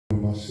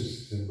our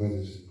sisters and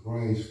brothers in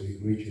Christ, we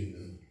greet you in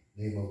the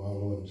name of our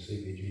Lord and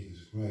Savior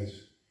Jesus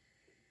Christ.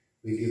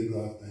 We give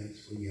God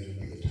thanks for yet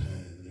another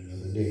time and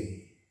another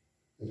day.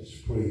 Let us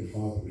pray.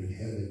 Father in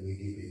heaven, we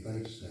give you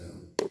thanks now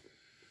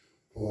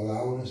for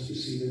allowing us to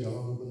see the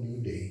dawn of a new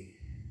day.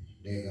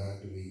 Dear God,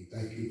 we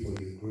thank you for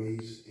your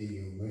grace and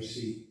your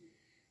mercy,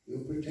 your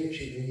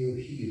protection and your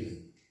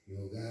healing,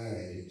 your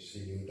guidance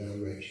and your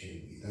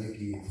direction. We thank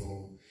you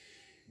for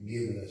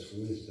giving us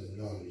wisdom,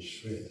 knowledge,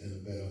 strength,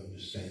 and a better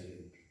understanding.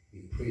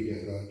 We pray,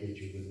 dear God, that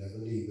you would never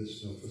leave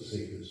us nor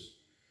forsake us,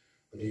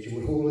 but that you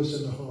would hold us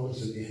in the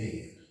hollows of your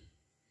hand.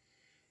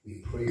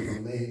 We pray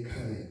for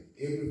mankind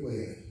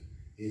everywhere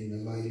in the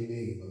mighty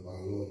name of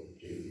our Lord and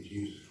Savior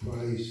Jesus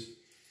Christ.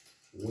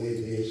 Where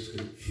there's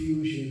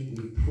confusion,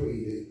 we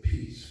pray that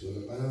peace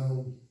will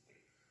abound.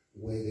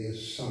 Where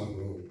there's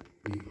sorrow,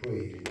 we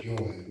pray that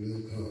joy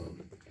will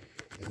come.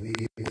 And we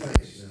give you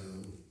thanks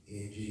now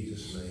in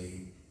Jesus'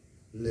 name.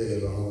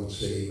 Let our heart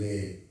say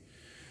amen.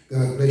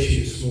 God bless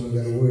you this morning. I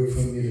got a word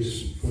from you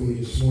for you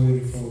this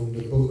morning from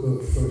the book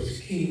of 1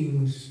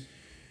 Kings,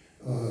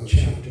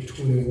 chapter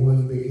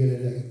 21,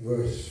 beginning at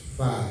verse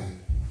 5.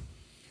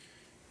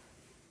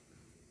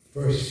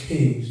 1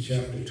 Kings,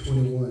 chapter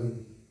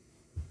 21,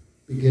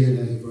 beginning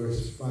at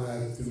verse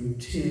 5 through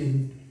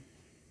 10.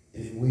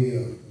 And we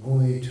are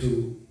going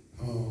to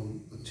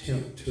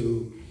attempt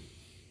to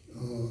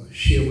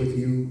share with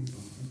you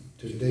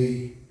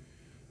today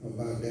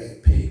about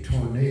that pink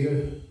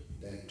tornado,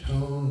 that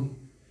tongue.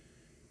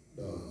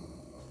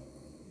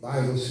 The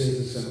Bible says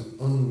it's an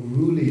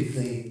unruly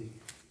thing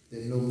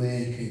that no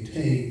man can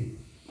tame.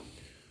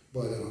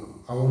 But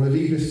I want to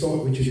leave this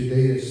thought with you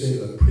today that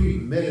says a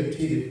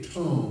premeditated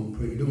tongue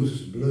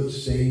produces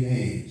blood-stained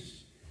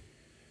hands.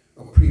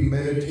 A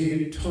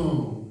premeditated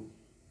tongue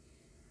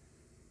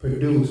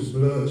produces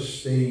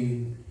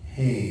blood-stained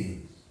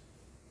hands.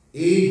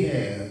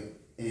 Ahab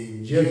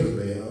and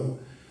Jezebel,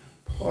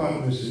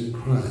 partners in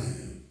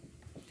crime.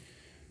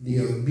 The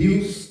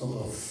abuse of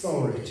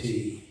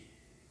authority.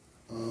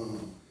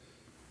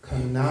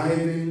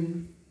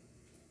 Conniving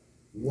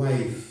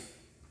wife.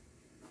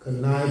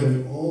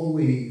 Conniving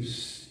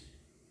always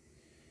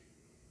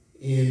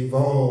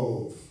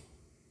involve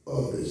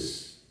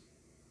others.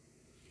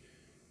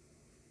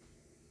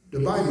 The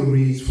Bible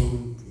reads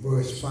from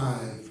verse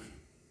 5,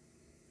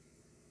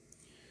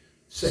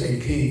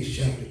 2 Kings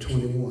chapter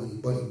 21.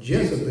 But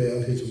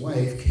Jezebel, his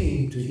wife,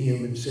 came to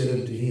him and said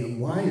unto him,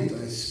 Why is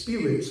thy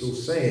spirit so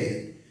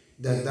sad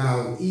that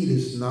thou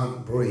eatest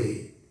not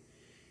bread?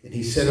 And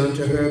he said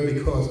unto her,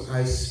 Because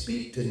I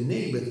speak to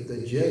Naboth the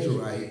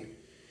Jezreelite,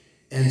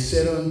 and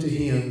said unto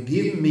him,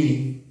 Give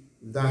me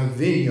thy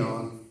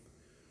vineyard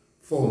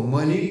for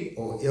money,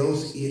 or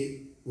else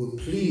it will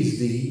please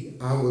thee.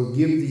 I will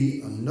give thee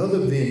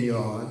another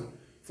vineyard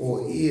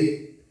for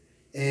it.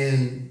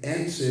 And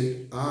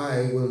answered,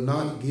 I will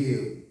not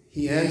give.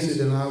 He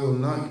answered, and I will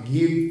not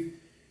give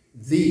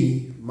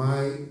thee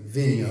my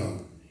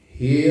vineyard.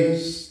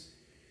 Here's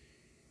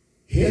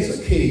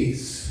a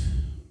case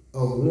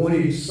of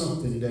wanting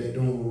something that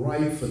don't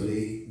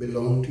rightfully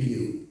belong to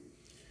you.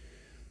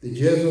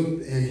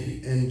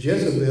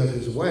 Jezebel,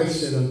 his wife,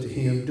 said unto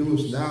him,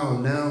 Doest thou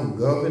now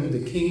govern the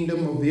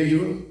kingdom of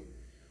Israel?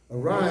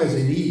 Arise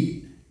and eat.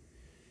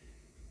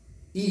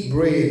 Eat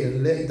bread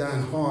and let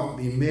thine heart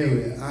be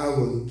merry. I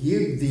will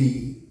give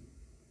thee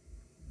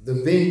the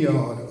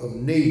vineyard of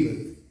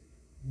Naboth,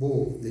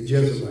 both the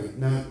Jezreelite.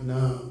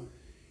 Now,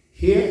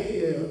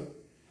 here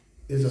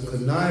is a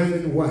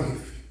conniving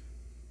wife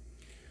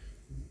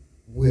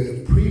with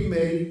a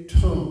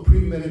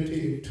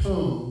premeditated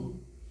tongue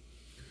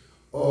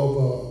of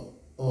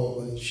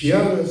a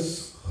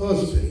jealous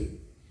husband.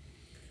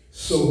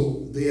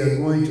 So they are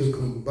going to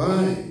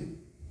combine.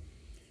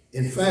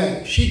 In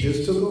fact, she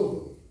just took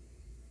over.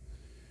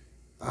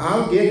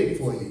 I'll get it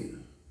for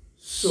you.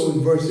 So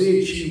in verse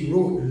 8, she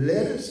wrote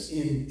letters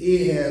in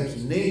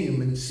Ahab's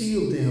name and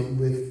sealed them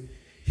with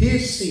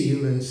his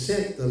seal and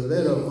sent the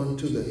letter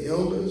unto the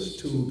elders,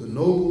 to the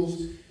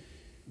nobles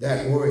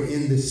that were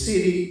in the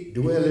city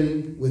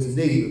dwelling with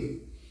Naboth.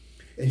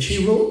 And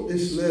she wrote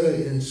this letter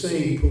in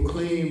saying,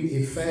 Proclaim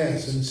a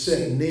fast and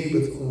set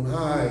Naboth on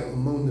high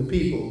among the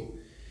people,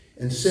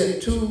 and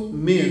set 2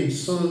 men,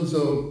 sons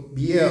of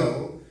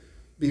Beel,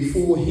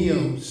 before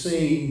him,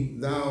 saying,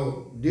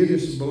 Thou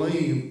didst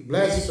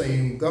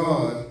blaspheme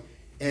God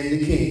and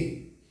the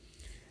king.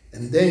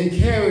 And then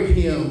carried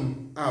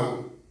him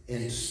out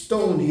and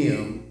stoned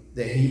him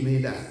that he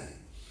may die.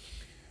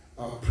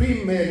 A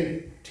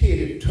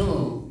premeditated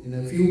tongue. And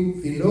if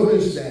you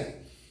notice that,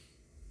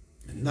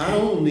 not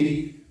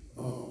only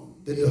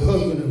did the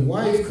husband and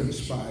wife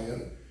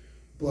conspire,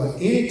 but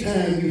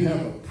anytime you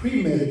have a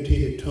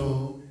premeditated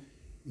tongue,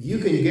 you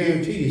can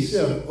guarantee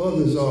yourself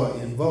others are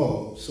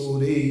involved. So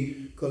they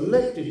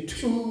collected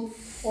 2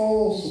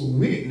 false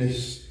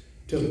witnesses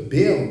to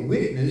bear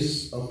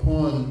witness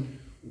upon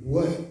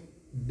what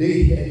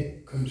they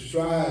had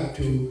contrived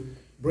to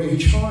bring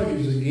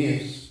charges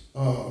against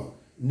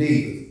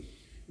Naboth.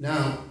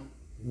 Now,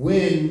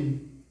 when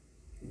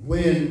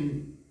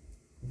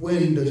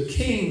when the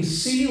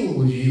king's seal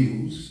was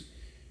used,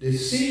 the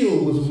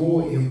seal was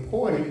more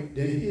important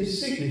than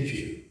his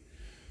signature.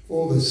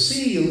 For the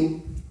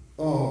seal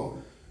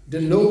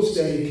denotes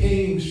that it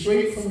came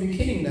straight from the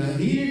king. Now,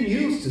 he didn't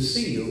use the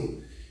seal.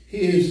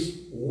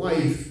 His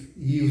wife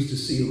used the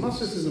seal. My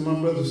sisters and my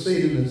brothers,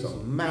 Satan is a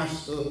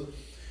master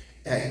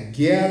at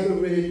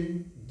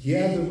gathering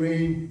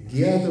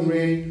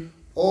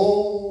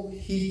all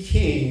he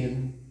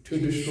can to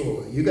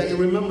destroy. You got to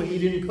remember, he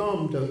didn't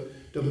come to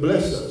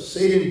bless us.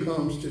 Satan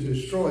comes to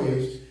destroy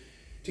us,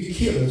 to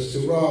kill us,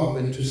 to rob,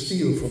 and to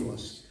steal from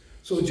us.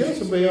 So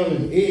Jezebel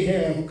and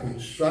Ahab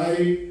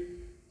conspired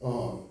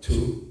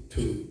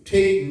to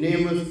take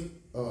Naboth's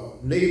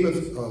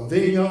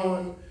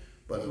vineyard.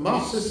 But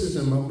my sisters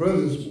and my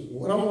brothers,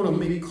 what I want to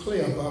make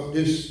clear about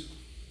this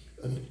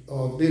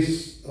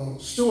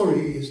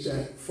story is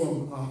that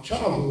from our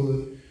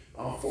childhood,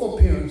 our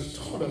foreparents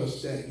taught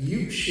us that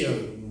you shall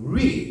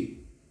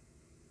reap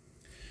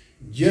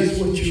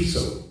just what you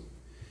sow.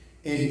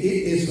 And it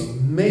is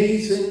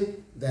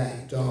amazing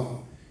that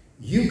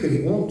you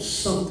can want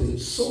something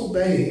so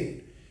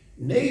bad.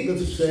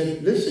 Naboth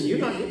said, listen, you're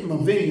not getting my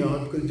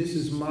vineyard because this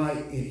is my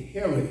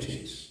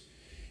inheritance.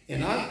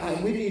 And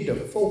we need to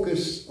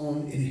focus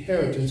on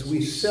inheritance.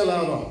 We sell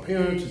out our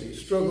parents. They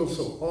struggle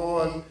so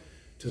hard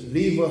to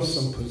leave us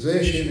some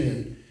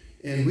possession.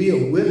 And we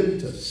are willing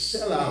to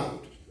sell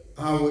out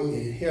our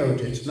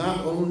inheritance.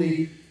 Not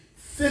only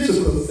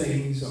physical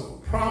things or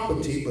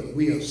property, but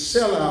we'll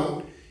sell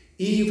out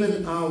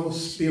even our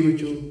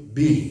spiritual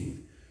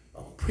being.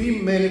 A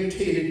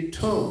premeditated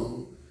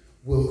tongue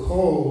will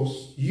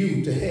cause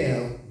you to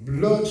have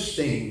blood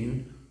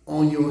stain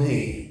on your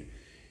hand.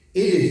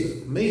 It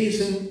is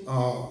amazing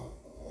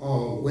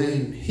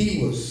when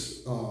he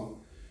was,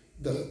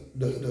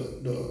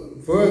 the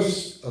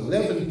verse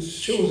 11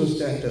 shows us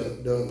that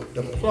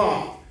the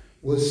plot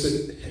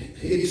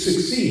it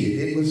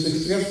succeeded. It was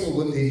successful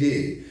what they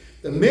did.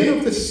 The men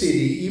of the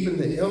city, even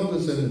the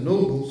elders and the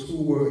nobles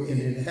who were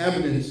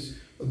inhabitants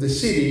of the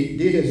city,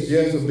 did as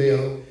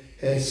Jezebel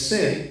had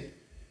sent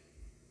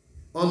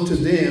unto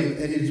them,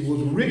 and it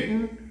was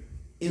written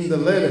in the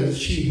letters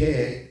she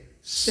had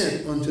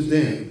sent unto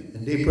them.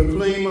 And they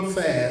proclaimed a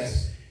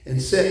fast and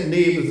set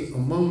Naboth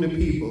among the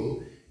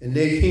people. And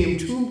there came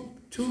two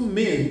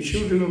men,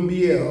 children of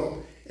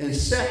Beel, and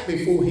sat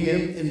before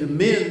him. And the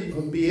men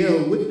of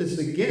Beel witnessed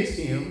against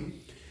him,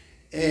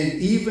 and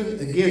even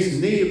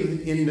against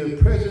Naboth in the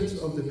presence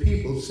of the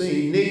people,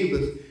 saying,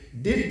 Naboth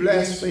did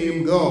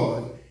blaspheme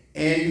God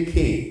and the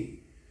king.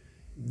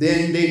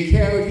 Then they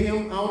carried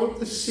him out of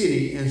the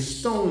city and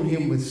stoned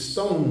him with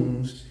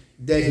stones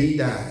that he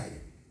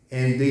died.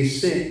 And they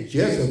sent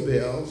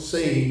Jezebel,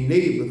 saying,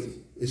 Naboth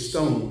is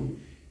stoned,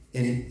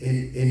 and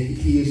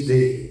he is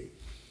dead.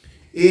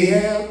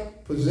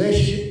 Ahab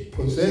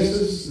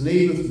possesses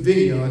Naboth's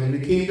vineyard, and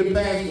it came to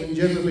pass when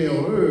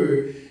Jezebel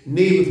heard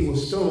Naboth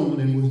was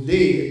stoned and was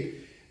dead,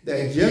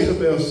 that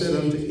Jezebel said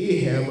unto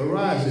Ahab,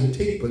 Arise and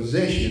take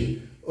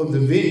possession of the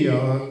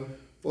vineyard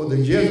for the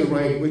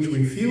Jezreelite, which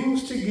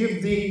refused to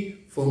give thee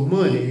for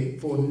money,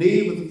 for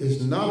Naboth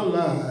is not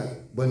alive,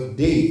 but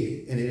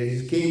dead. And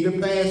it came to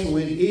pass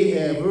when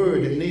Ahab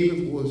heard that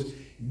Naboth was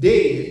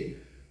dead,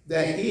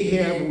 that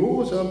Ahab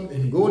rose up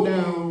and go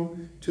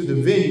down to the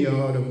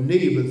vineyard of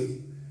Naboth,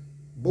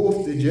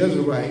 both the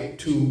Jezreelite,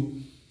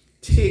 to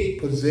take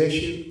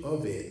possession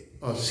of it.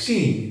 A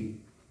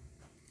scheme,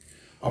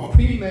 a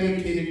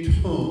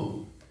premeditated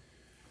tongue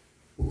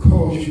will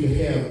cause you to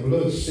have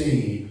blood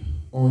stain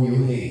on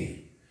your hand.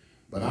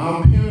 But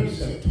our parents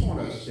have taught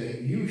us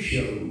that you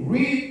shall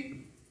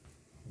reap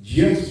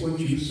just what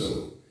you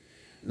sow.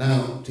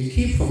 Now, to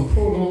keep from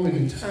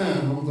prolonging the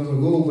time, I'm going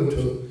to go over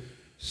to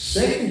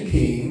 2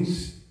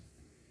 Kings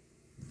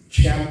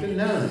chapter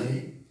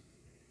 9,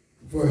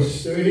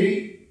 verse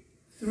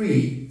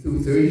 33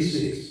 through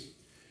 36.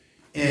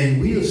 And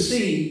we'll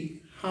see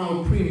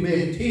how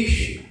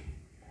premeditation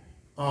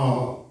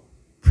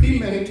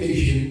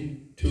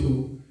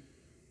to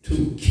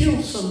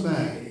kill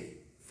somebody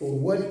for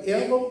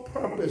whatever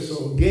purpose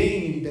or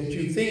gain that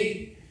you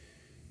think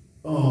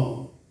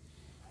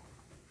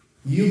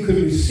you could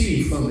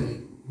receive from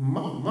it.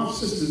 My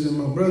sisters and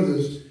my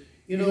brothers,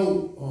 you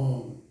know,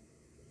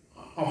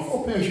 our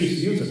foreparents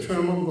used to use a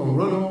term, I'm going to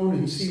run on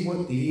and see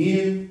what the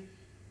end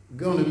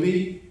going to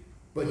be.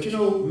 But, you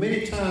know,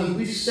 many times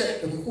we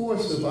set the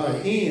course of our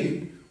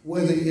end,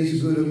 whether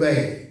it's good or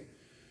bad.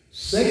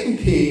 2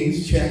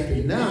 Kings chapter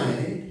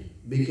 9,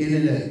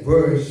 beginning at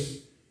verse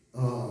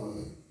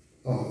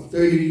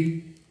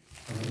 33.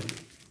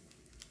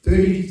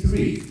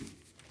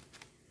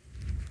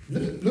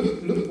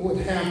 Look what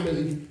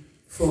happened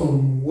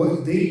from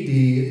what they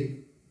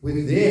did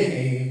with their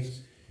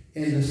hands,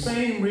 and the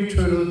same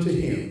returned unto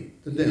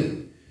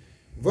them.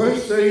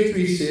 Verse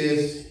 33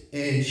 says,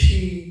 and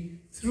she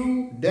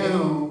threw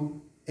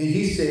down, and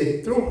he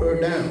said, throw her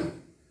down.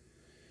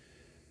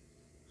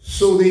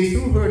 So they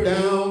threw her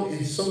down,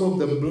 and some of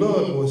the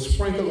blood was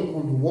sprinkled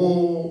on the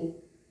wall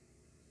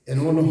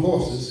and on the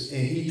horses,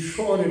 and he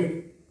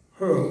trodden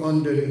her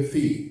under their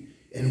feet.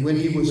 And when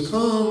he was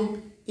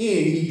come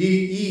in, he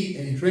did eat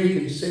and drink,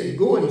 and said,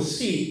 Go and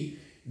see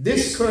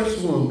this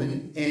cursed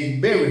woman,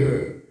 and bury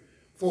her,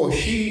 for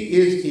she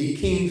is a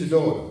king's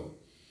daughter.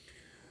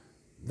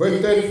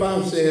 Verse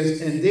 35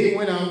 says, And they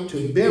went out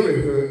to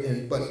bury her,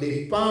 but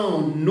they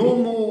found no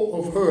more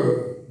of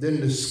her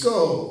than the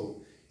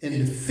skull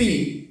and the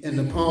feet and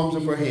the palms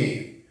of her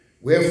hand.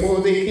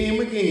 Wherefore they came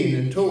again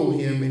and told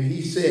him, and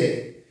he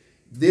said,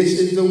 This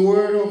is the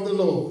word of the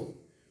Lord,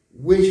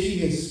 which he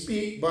has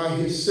speak by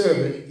his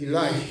servant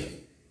Elisha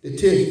the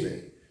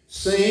Tishbite,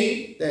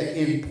 saying that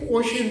in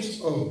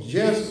portions of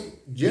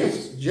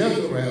Jezreel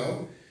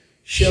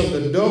shall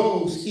the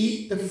dogs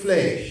eat the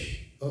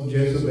flesh of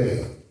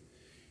Jezebel.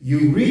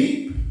 You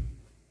reap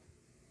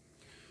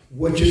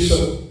what you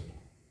sow.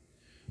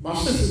 My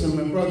sisters and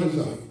my brothers,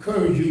 I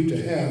encourage you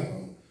to have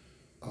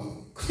a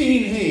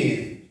clean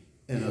hand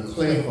and a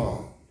clear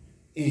heart.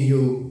 In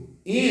your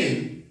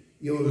end,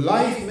 your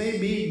life may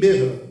be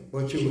bitter,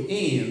 but your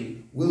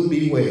end will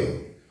be well.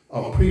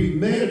 A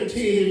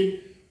premeditated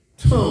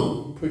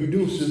tongue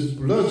produces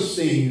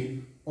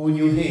bloodstain on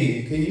your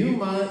hand. Can you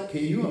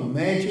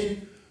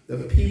imagine the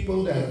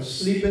people that are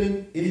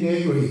sleeping in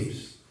their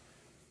graves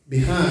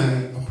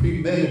behind a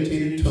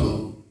premeditated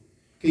tongue?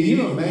 Can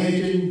you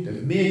imagine the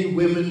men,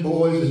 women,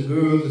 boys, and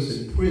girls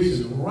that's in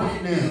prison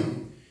right now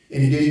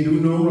and didn't do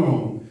no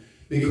wrong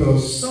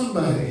because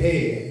somebody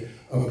had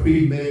a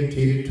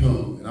premeditated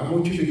tongue? And I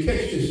want you to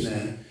catch this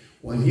now.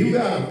 When you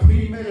got a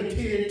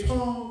premeditated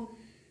tongue,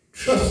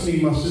 trust me,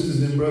 my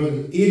sisters and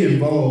brothers, it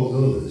involves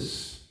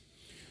others.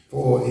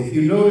 For if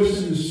you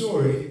notice in the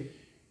story,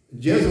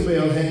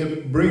 Jezebel had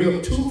to bring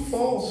up 2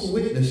 false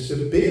witnesses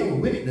to bear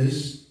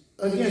witness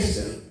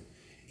against them.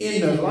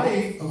 In the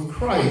life of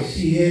Christ,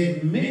 he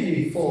had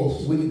many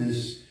false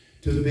witnesses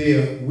to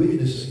bear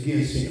witness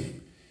against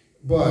him.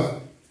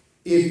 But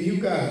if you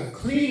got a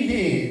clean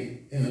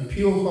hand and a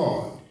pure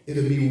heart,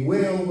 it'll be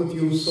well with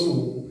your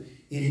soul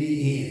in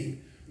the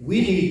end.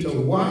 We need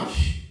to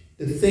watch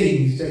the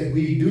things that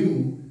we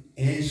do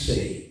and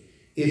say.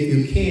 If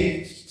you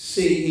can't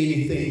say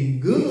anything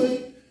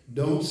good,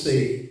 don't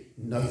say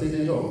nothing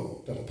at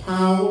all. The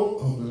power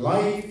of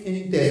life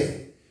and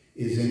death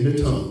is in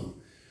the tongue.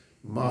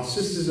 My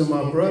sisters and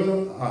my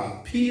brother, I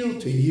appeal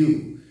to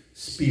you,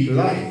 speak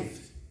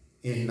life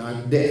and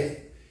not death.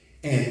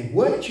 And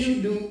what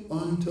you do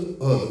unto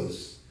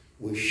others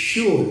will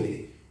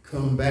surely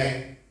come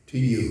back to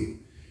you.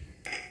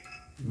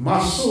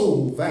 My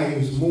soul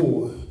values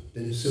more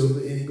than silver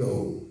and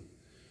gold.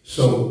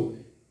 So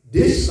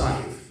this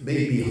life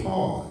may be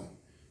hard,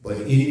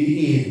 but in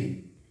the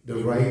end, the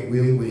right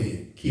will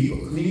win. Keep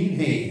a clean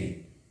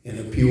hand and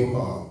a pure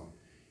heart,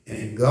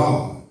 and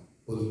God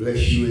will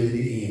bless you in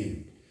the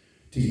end.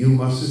 To you,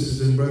 my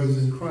sisters and brothers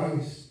in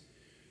Christ,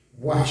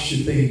 watch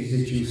the things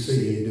that you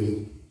say and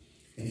do.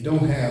 And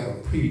don't have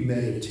a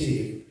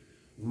premeditated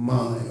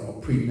mind or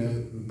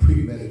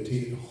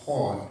premeditated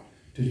heart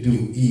to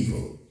do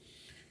evil.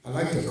 I'd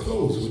like to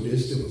close with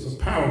this. There was a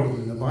parable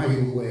in the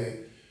Bible where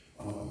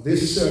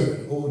this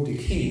servant owed the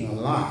king a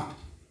lot.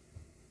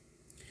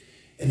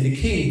 And the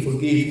king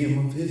forgave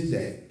him of his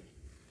debt.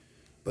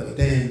 But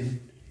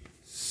then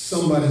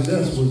somebody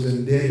else was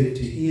indebted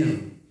to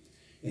him,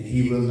 and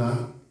he will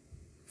not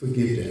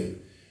forgive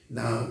them.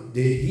 Now,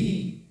 did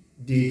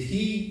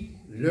he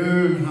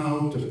learn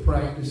how to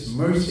practice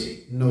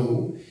mercy?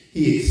 No.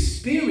 He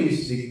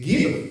experienced the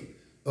gift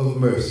of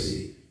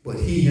mercy, but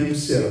he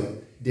himself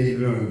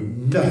didn't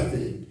learn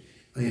nothing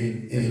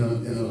in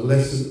a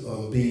lesson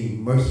of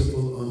being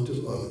merciful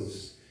unto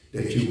others,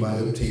 that you might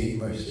obtain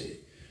mercy.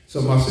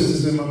 So my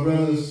sisters and my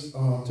brothers,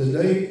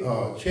 today,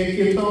 check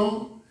your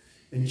tongue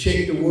and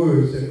check the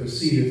words that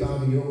proceedeth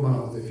out of your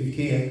mouth. If you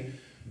can,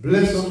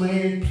 bless a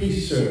man,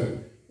 please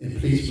sir, and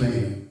please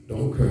ma'am,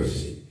 don't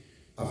curse it.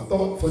 A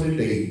thought for the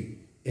day,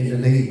 in the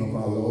name of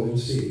our Lord and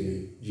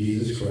Savior,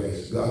 Jesus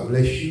Christ. God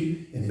bless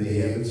you and may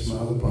heaven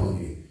smile upon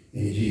you.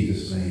 In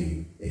Jesus'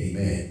 name,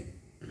 amen.